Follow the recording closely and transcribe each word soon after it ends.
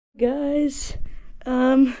guys,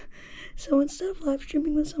 so instead of live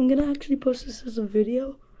streaming this, I'm gonna actually post this as a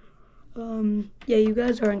video. Yeah, you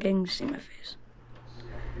guys aren't getting to see my face,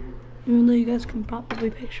 even though you guys can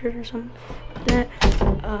probably picture it or something like that.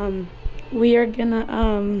 We are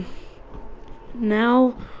gonna,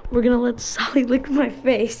 now we're gonna let Sully lick my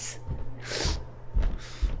face.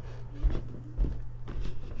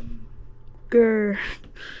 Grr.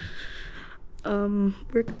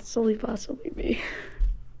 Where could Sully possibly be?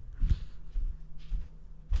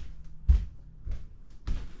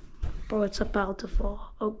 Bro, it's about to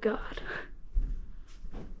fall. Oh God.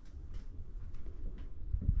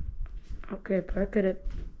 Okay,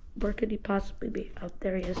 where could he possibly be? Oh,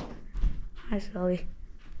 there he is. Hi, Sully.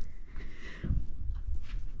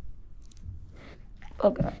 Oh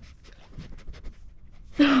God.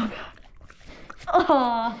 Oh God.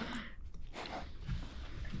 Oh.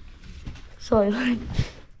 Sully.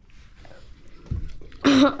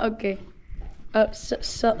 Okay.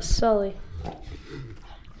 Sully.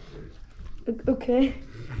 Okay.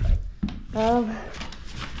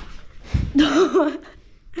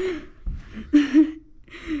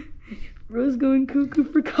 Rose going cuckoo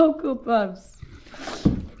for Cocoa Puffs.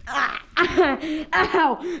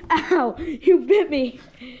 Ow! Ow! You bit me.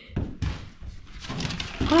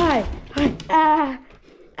 Hi.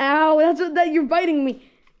 Ow! That's what you're biting me.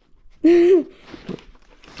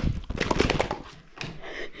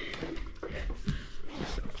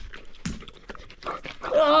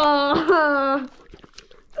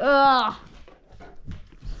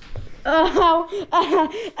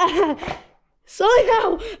 Sully,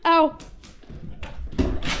 ow! Ow!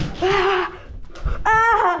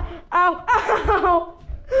 Ow!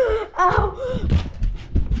 Ow!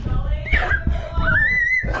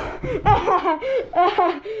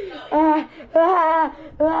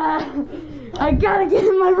 I gotta get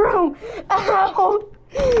in my room. Ow!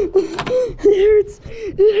 It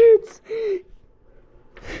hurts.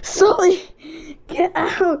 Sully, get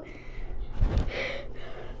out.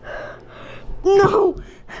 No.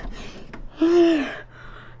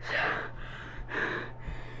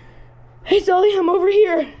 Hey, Sully, I'm over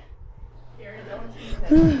here.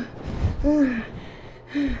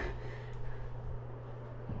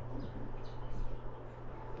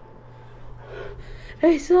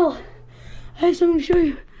 Hey, Sul, I have something to show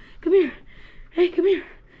you. Come here. Hey, come here.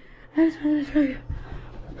 I have something to show you.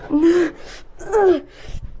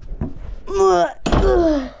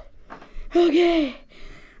 Okay,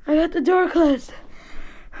 I got the door closed.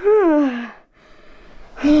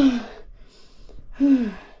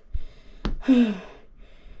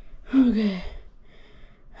 Okay.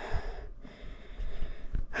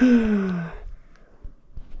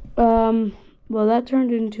 Well, that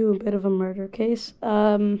turned into a bit of a murder case.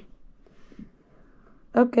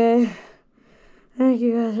 Okay. Thank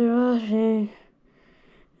you guys for watching.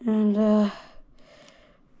 And,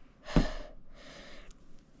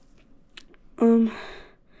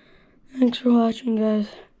 thanks for watching, guys.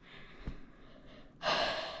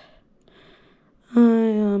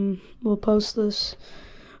 I, will post this.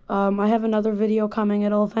 I have another video coming.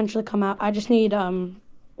 It'll eventually come out. I just need, you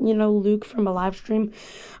know, Luke from a live stream.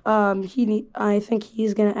 I think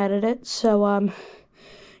he's gonna edit it. So,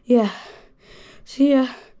 yeah. See ya.